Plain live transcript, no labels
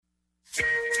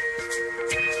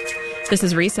This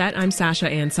is Reset. I'm Sasha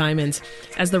Ann Simons.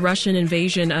 As the Russian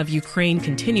invasion of Ukraine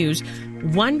continues,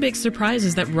 one big surprise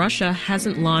is that Russia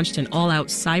hasn't launched an all-out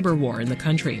cyber war in the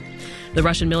country. The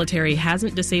Russian military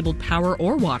hasn't disabled power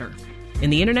or water,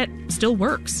 and the internet still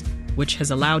works, which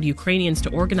has allowed Ukrainians to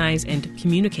organize and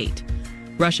communicate.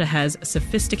 Russia has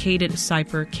sophisticated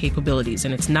cyber capabilities,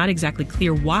 and it's not exactly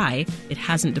clear why it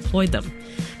hasn't deployed them.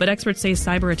 But experts say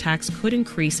cyber attacks could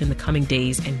increase in the coming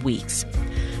days and weeks.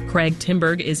 Craig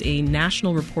Timberg is a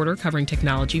national reporter covering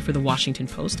technology for The Washington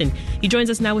Post, and he joins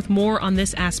us now with more on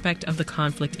this aspect of the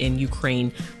conflict in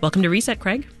Ukraine. Welcome to Reset,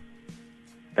 Craig.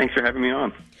 Thanks for having me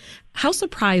on. How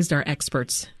surprised are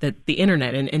experts that the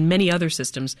internet and many other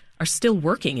systems are still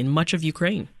working in much of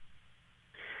Ukraine?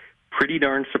 Pretty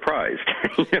darn surprised.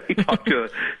 We talked to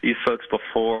these folks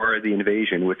before the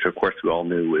invasion, which of course we all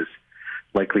knew was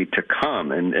likely to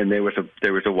come, and there was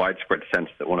a widespread sense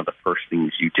that one of the first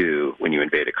things you do when you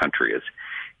invade a country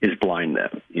is blind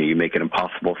them. You make it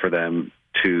impossible for them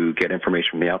to get information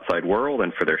from the outside world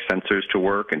and for their sensors to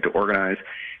work and to organize,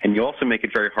 and you also make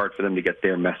it very hard for them to get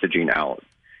their messaging out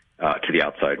to the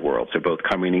outside world, so both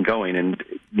coming and going, and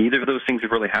neither of those things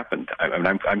have really happened.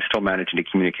 I'm still managing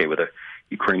to communicate with a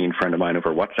Ukrainian friend of mine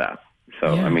over WhatsApp,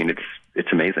 so yeah. I mean,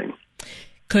 it's amazing.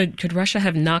 Could Russia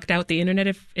have knocked out the internet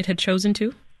if it had chosen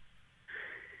to?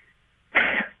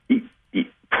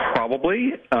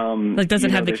 Probably. Does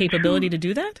it have the capability to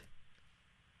do that?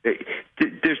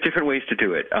 There's different ways to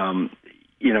do it.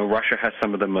 Russia has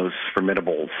some of the most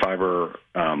formidable cyber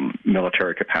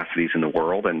military capacities in the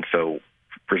world, and so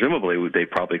presumably they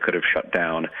probably could have shut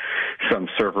down some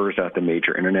servers at the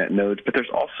major internet nodes. But there's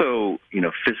also,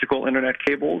 physical internet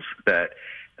cables that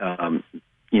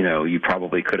you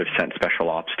probably could have sent special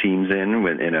ops teams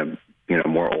in a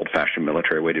more old-fashioned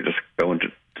military way to just go and to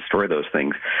destroy those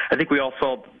things. I think we all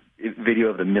saw video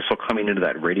of the missile coming into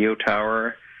that radio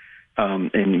tower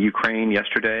in Ukraine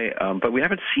yesterday, but we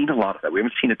haven't seen a lot of that. We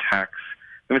haven't seen attacks.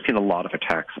 We haven't seen a lot of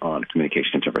attacks on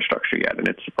communications infrastructure yet, and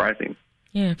it's surprising.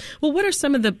 Yeah. Well, what are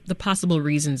some of the possible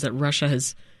reasons that Russia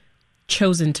has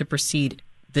chosen to proceed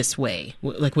this way,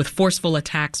 like with forceful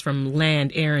attacks from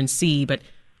land, air, and sea, but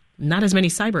not as many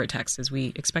cyber attacks as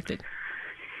we expected?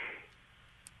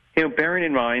 Bearing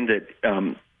in mind that,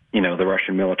 the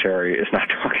Russian military is not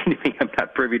talking to me. I'm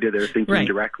not privy to their thinking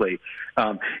directly.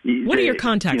 What are your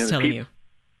contacts telling you?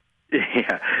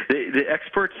 Yeah. The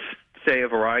experts say a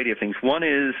variety of things. One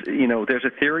is, there's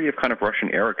a theory of kind of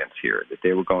Russian arrogance here, that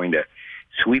they were going to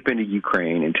sweep into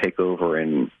Ukraine and take over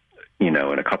in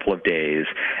a couple of days,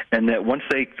 and that once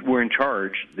they were in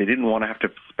charge, they didn't want to have to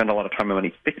spend a lot of time and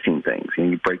money fixing things.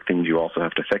 You break things, you also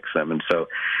have to fix them. And so,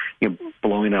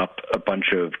 blowing up a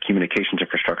bunch of communications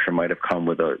infrastructure might have come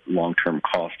with a long-term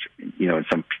cost, in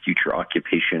some future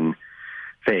occupation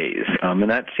phase. And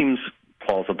that seems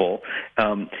plausible.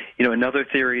 Another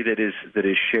theory that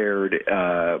is shared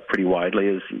pretty widely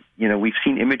is, we've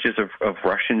seen images of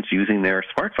Russians using their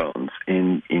smartphones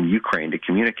in Ukraine to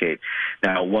communicate.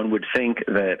 Now, one would think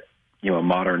that, a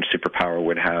modern superpower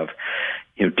would have,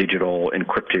 digital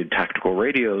encrypted tactical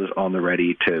radios on the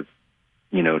ready to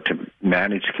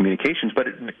manage communications, but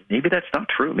maybe that's not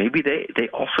true. Maybe they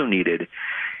also needed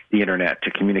the internet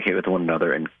to communicate with one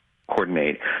another and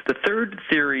coordinate. The third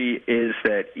theory is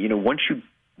that, once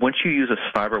you use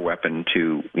a cyber weapon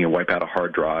to wipe out a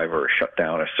hard drive or shut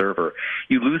down a server,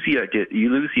 you lose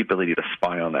the ability to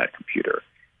spy on that computer.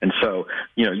 And so,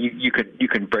 you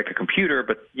can break a computer,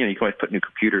 but you can always put new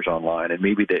computers online, and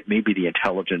maybe the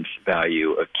intelligence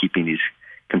value of keeping these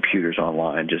computers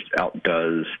online just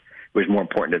was more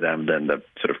important to them than the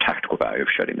sort of tactical value of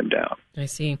shutting them down. I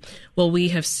see. Well, we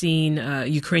have seen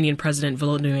Ukrainian President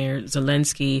Volodymyr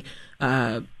Zelensky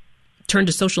turn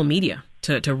to social media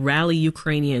to rally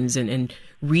Ukrainians and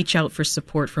reach out for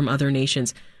support from other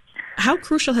nations. How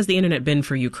crucial has the internet been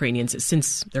for Ukrainians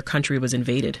since their country was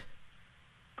invaded?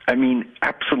 I mean,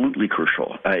 absolutely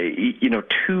crucial.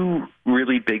 Two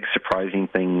really big surprising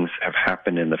things have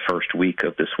happened in the first week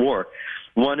of this war.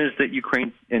 One is that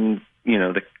Ukraine and,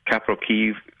 the capital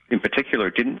Kyiv in particular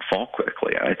didn't fall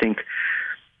quickly. I think,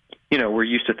 we're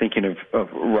used to thinking of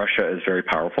Russia as very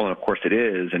powerful, and of course it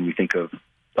is, and we think of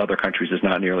other countries as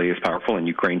not nearly as powerful, and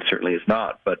Ukraine certainly is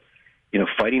not. But,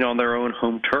 fighting on their own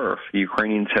home turf, the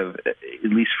Ukrainians have, at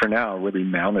least for now, really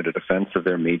mounted a defense of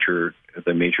their major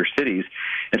cities.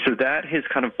 And so that has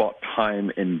kind of bought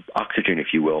time and oxygen, if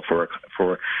you will, for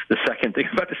the second thing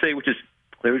I'm about to say, which is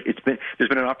there's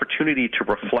been an opportunity to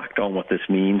reflect on what this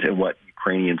means and what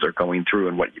Ukrainians are going through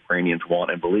and what Ukrainians want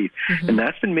and believe. Mm-hmm. And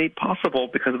that's been made possible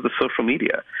because of the social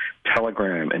media,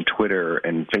 Telegram and Twitter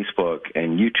and Facebook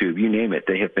and YouTube, you name it.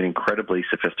 They have been incredibly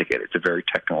sophisticated. It's a very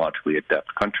technologically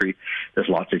adept country. There's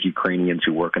lots of Ukrainians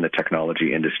who work in the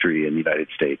technology industry in the United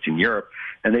States and Europe,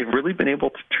 and they've really been able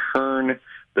to turn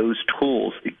those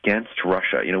tools against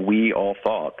Russia. You know, we all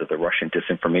thought that the Russian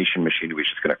disinformation machine was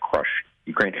just going to crush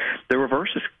Ukraine. The reverse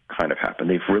has kind of happened.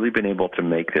 They've really been able to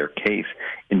make their case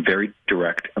in very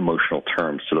direct emotional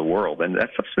terms to the world, and that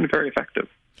stuff's been very effective.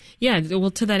 Yeah,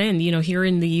 well, to that end, you know, here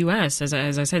in the U.S., as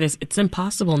I said, it's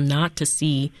impossible not to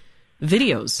see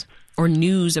videos or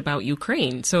news about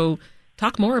Ukraine. So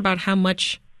talk more about how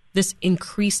much this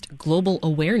increased global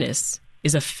awareness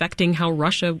is affecting how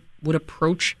Russia would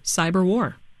approach cyber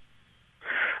war.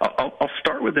 I'll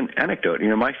start with an anecdote. You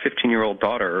know, my 15-year-old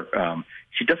daughter,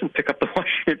 she doesn't pick up the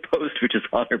Washington Post, which is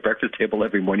on her breakfast table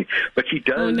every morning, but she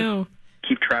does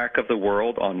keep track of the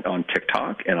world on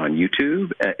TikTok and on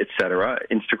YouTube, et cetera,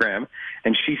 Instagram.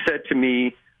 And she said to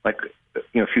me, like,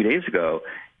 you know, a few days ago,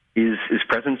 is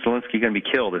President Zelensky going to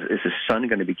be killed? Is his son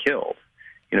going to be killed?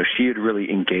 You know, she had really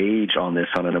engaged on this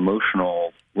on an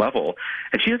emotional level,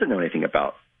 and she doesn't know anything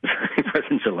about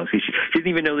President Zelensky. She didn't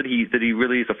even know that he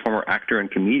really is a former actor and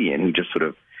comedian who just sort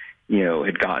of, you know,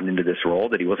 had gotten into this role,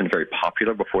 that he wasn't very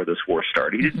popular before this war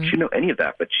started. She didn't know any of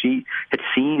that, but she had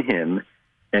seen him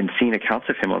and seen accounts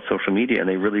of him on social media, and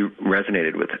they really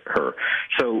resonated with her.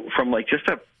 So from like just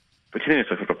a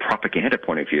propaganda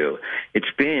point of view, it's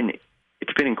been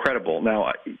incredible.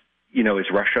 Now, you know, is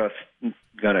Russia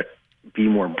going to be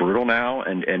more brutal now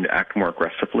and act more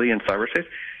aggressively in cyberspace?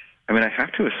 I mean, I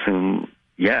have to assume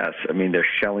yes. I mean, they're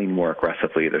shelling more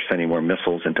aggressively. They're sending more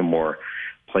missiles into more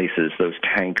places. Those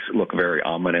tanks look very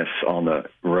ominous on the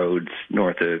roads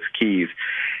north of Kyiv.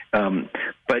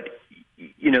 But,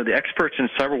 you know, the experts in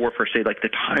cyber warfare say, like, the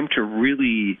time to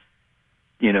really,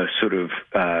 you know, sort of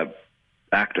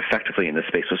act effectively in this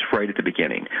space was right at the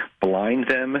beginning. Blind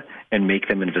them and make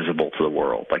them invisible to the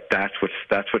world. Like, that's what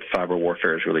cyber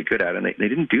warfare is really good at, and they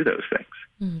didn't do those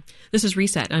things. This is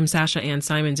Reset. I'm Sasha Ann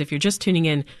Simons. If you're just tuning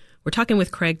in, we're talking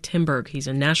with Craig Timberg. He's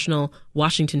a national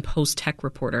Washington Post tech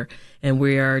reporter, and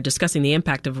we are discussing the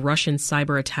impact of Russian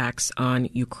cyber attacks on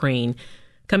Ukraine.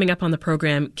 Coming up on the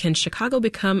program, can Chicago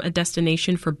become a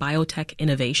destination for biotech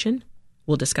innovation?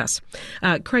 We'll discuss.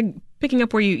 Craig, picking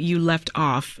up where you left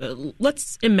off,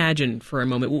 let's imagine for a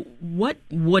moment, what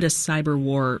would a cyber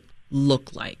war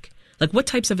look like? Like, what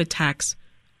types of attacks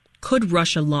could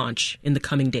Russia launch in the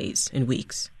coming days and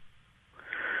weeks?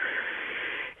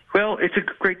 Well, it's a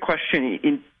great question.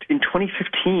 In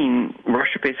 2015,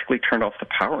 Russia basically turned off the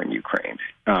power in Ukraine,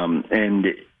 and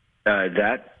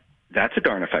that's a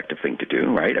darn effective thing to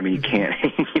do, right? I mean, you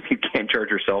can't charge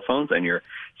your cell phones, and your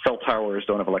cell towers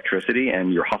don't have electricity,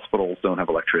 and your hospitals don't have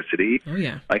electricity. Oh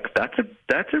yeah, like that's a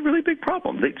really big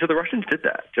problem. So the Russians did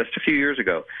that just a few years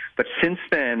ago, but since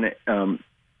then,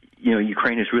 you know,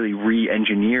 Ukraine has really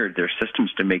re-engineered their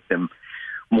systems to make them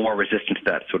more resistant to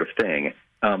that sort of thing.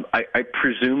 I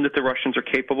presume that the Russians are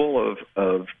capable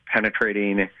of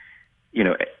penetrating, you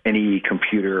know, any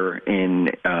computer in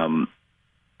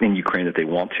Ukraine that they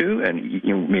want to, and,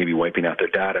 you know, maybe wiping out their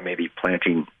data, maybe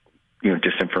planting, you know,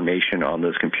 disinformation on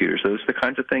those computers. Those are the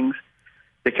kinds of things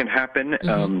that can happen.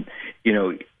 You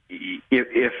know,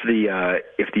 if the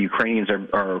Ukrainians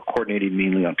are coordinating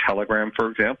mainly on Telegram, for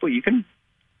example, you can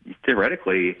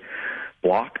theoretically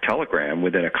block Telegram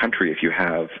within a country if you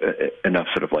have enough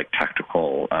sort of like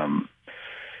tactical,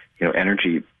 you know,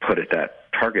 energy put at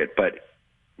that target. But,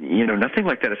 you know, nothing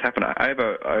like that has happened. I have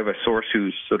a source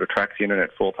who sort of tracks the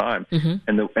internet full time,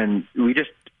 and we just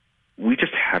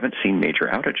haven't seen major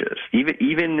outages.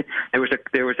 Even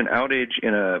there was an outage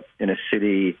in a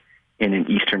city in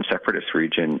an eastern separatist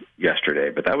region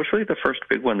yesterday, but that was really the first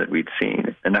big one that we'd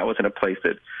seen, and that was in a place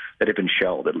that had been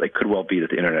shelled. It could well be that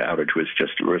the internet outage was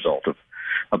just a result of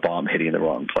a bomb hitting the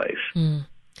wrong place.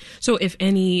 So if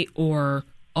any or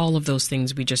all of those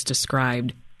things we just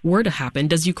described were to happen,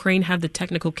 does Ukraine have the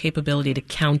technical capability to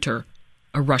counter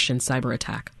a Russian cyber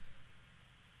attack?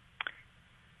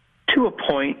 To a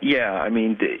point, yeah. I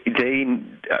mean,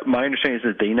 my understanding is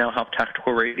that they now have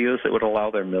tactical radios that would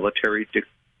allow their military to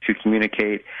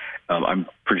communicate. I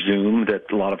presume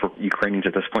that a lot of Ukrainians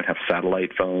at this point have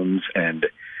satellite phones and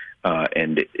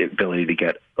ability to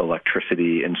get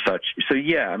electricity and such. So,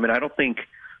 yeah, I mean, I don't think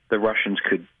the Russians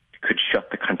could shut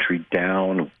the country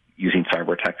down using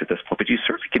cyber attacks at this point, but you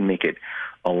certainly can make it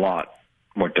a lot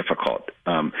more difficult.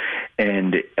 You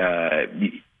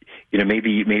know,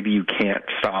 maybe you can't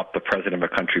stop the president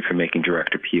of a country from making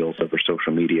direct appeals over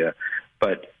social media,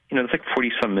 but there's like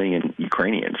 40-some million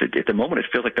Ukrainians. At the moment, it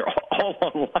feels like they're all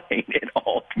online and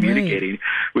all communicating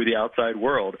with the outside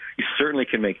world. You certainly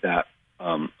can make that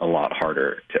a lot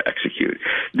harder to execute.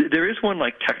 There is one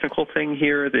technical thing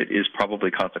here that is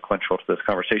probably consequential to this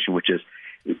conversation, which is,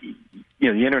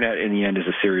 the internet in the end is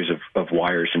a series of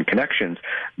wires and connections.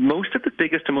 Most of the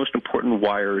biggest and most important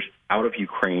wires out of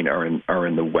Ukraine are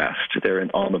in the West. They're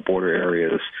on the border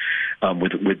areas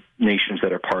with nations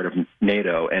that are part of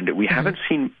NATO, and we haven't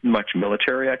seen much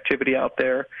military activity out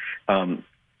there.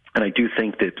 And I do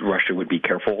think that Russia would be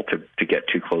careful to get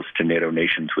too close to NATO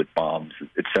nations with bombs,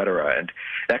 et cetera. And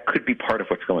that could be part of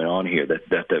what's going on here,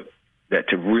 that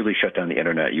to really shut down the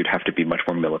internet, you'd have to be much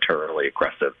more militarily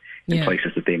aggressive in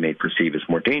places that they may perceive as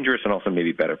more dangerous and also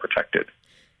maybe better protected.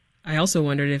 I also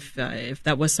wondered if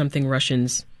that was something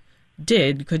Russians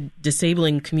did, could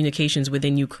disabling communications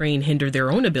within Ukraine hinder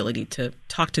their own ability to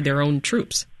talk to their own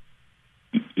troops?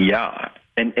 Yeah,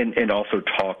 and also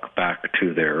talk back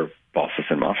to their bosses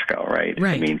in Moscow, right?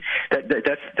 Right. I mean,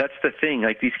 that's the thing.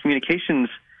 These communications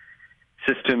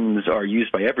systems are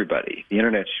used by everybody. The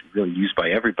internet's really used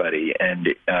by everybody,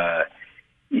 and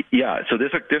so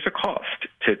there's a cost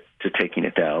to taking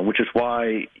it down, which is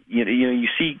why you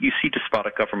see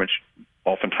despotic governments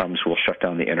oftentimes will shut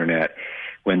down the internet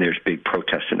when there's big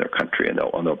protests in their country, and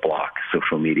they'll block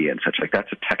social media and such. That's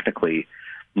technically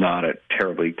not a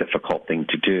terribly difficult thing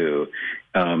to do,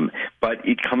 but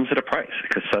it comes at a price,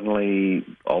 because suddenly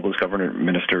all those government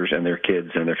ministers and their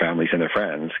kids and their families and their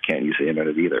friends can't use the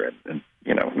internet either, and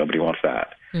nobody wants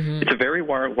that. Mm-hmm. It's a very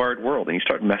wired world, and you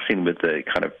start messing with the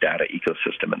kind of data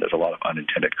ecosystem, and there's a lot of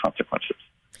unintended consequences.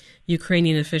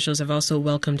 Ukrainian officials have also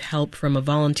welcomed help from a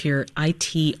volunteer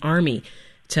IT army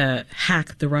to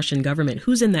hack the Russian government.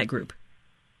 Who's in that group?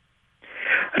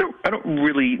 I don't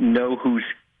really know who's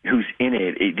in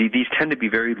it. These tend to be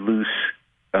very loose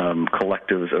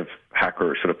collectives of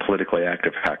hackers, sort of politically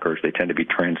active hackers. They tend to be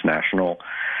transnational,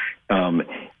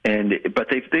 but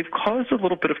they've caused a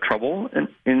little bit of trouble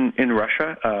in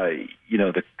Russia.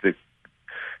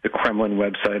 The Kremlin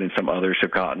website and some others have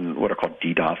gotten what are called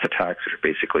DDoS attacks, which are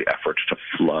basically efforts to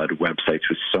flood websites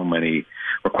with so many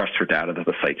requests for data that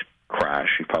the sites crash.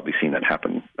 You've probably seen that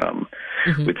happen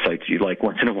with sites you like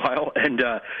once in a while. And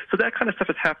so that kind of stuff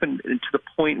has happened to the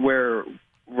point where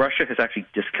Russia has actually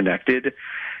disconnected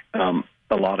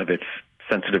a lot of its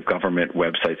sensitive government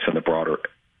websites from the broader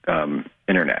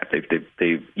internet.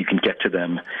 You can get to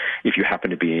them if you happen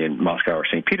to be in Moscow or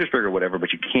St. Petersburg or whatever,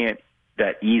 but you can't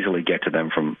that easily get to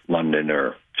them from London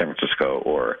or San Francisco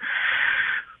or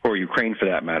Ukraine, for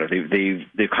that matter.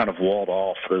 They've kind of walled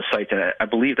off those sites, and I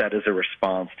believe that is a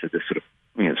response to this sort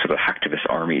of hacktivist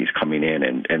armies coming in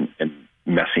and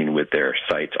messing with their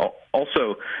sites.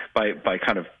 Also, by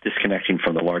kind of disconnecting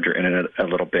from the larger internet a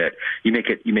little bit, you make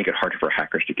it harder for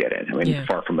hackers to get in. I mean,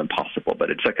 far from impossible, but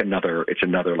it's another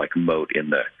moat in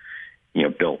the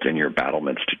built in your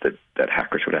battlements that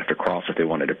hackers would have to cross if they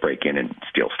wanted to break in and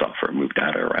steal stuff or move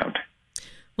data around.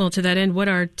 Well, to that end, what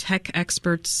are tech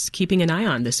experts keeping an eye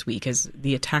on this week as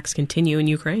the attacks continue in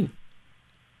Ukraine?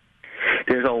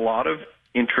 There's a lot of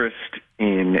interest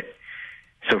in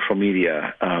social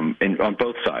media, and on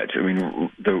both sides. I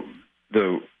mean,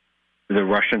 the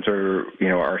Russians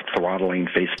are throttling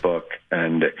Facebook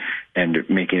and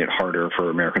making it harder for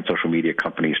American social media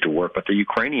companies to work, but the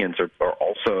Ukrainians are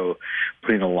also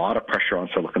putting a lot of pressure on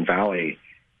Silicon Valley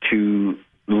to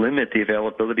limit the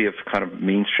availability of kind of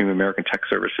mainstream American tech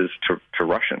services to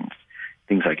Russians,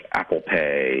 things like Apple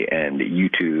Pay and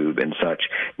YouTube and such.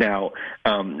 Now,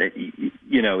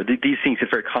 these things get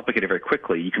very complicated very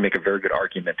quickly. You can make a very good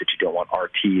argument that you don't want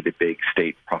RT, the big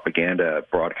state propaganda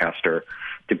broadcaster,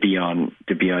 to be on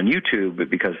YouTube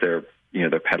because they're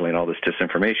peddling all this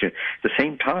disinformation. At the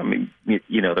same time,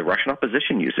 the Russian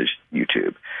opposition uses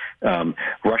YouTube.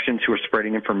 Russians who are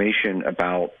spreading information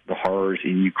about the horrors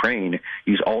in Ukraine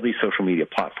use all these social media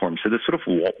platforms. So this sort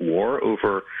of war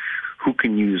over who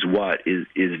can use what is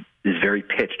very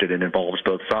pitched, and it involves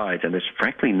both sides. And there's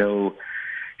frankly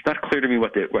it's not clear to me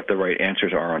what the right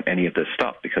answers are on any of this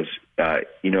stuff, because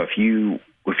if you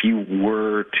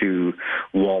were to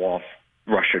wall off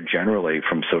Russia generally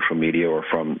from social media or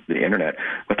from the internet,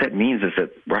 what that means is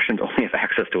that Russians only have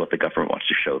access to what the government wants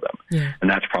to show them. Yeah. And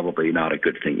that's probably not a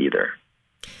good thing either.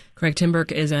 Craig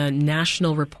Timberk is a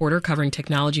national reporter covering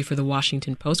technology for The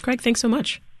Washington Post. Craig, thanks so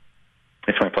much.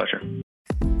 It's my pleasure.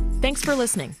 Thanks for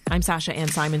listening. I'm Sasha Ann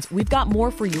Simons. We've got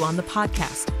more for you on the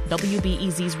podcast,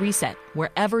 WBEZ's Reset,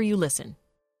 wherever you listen.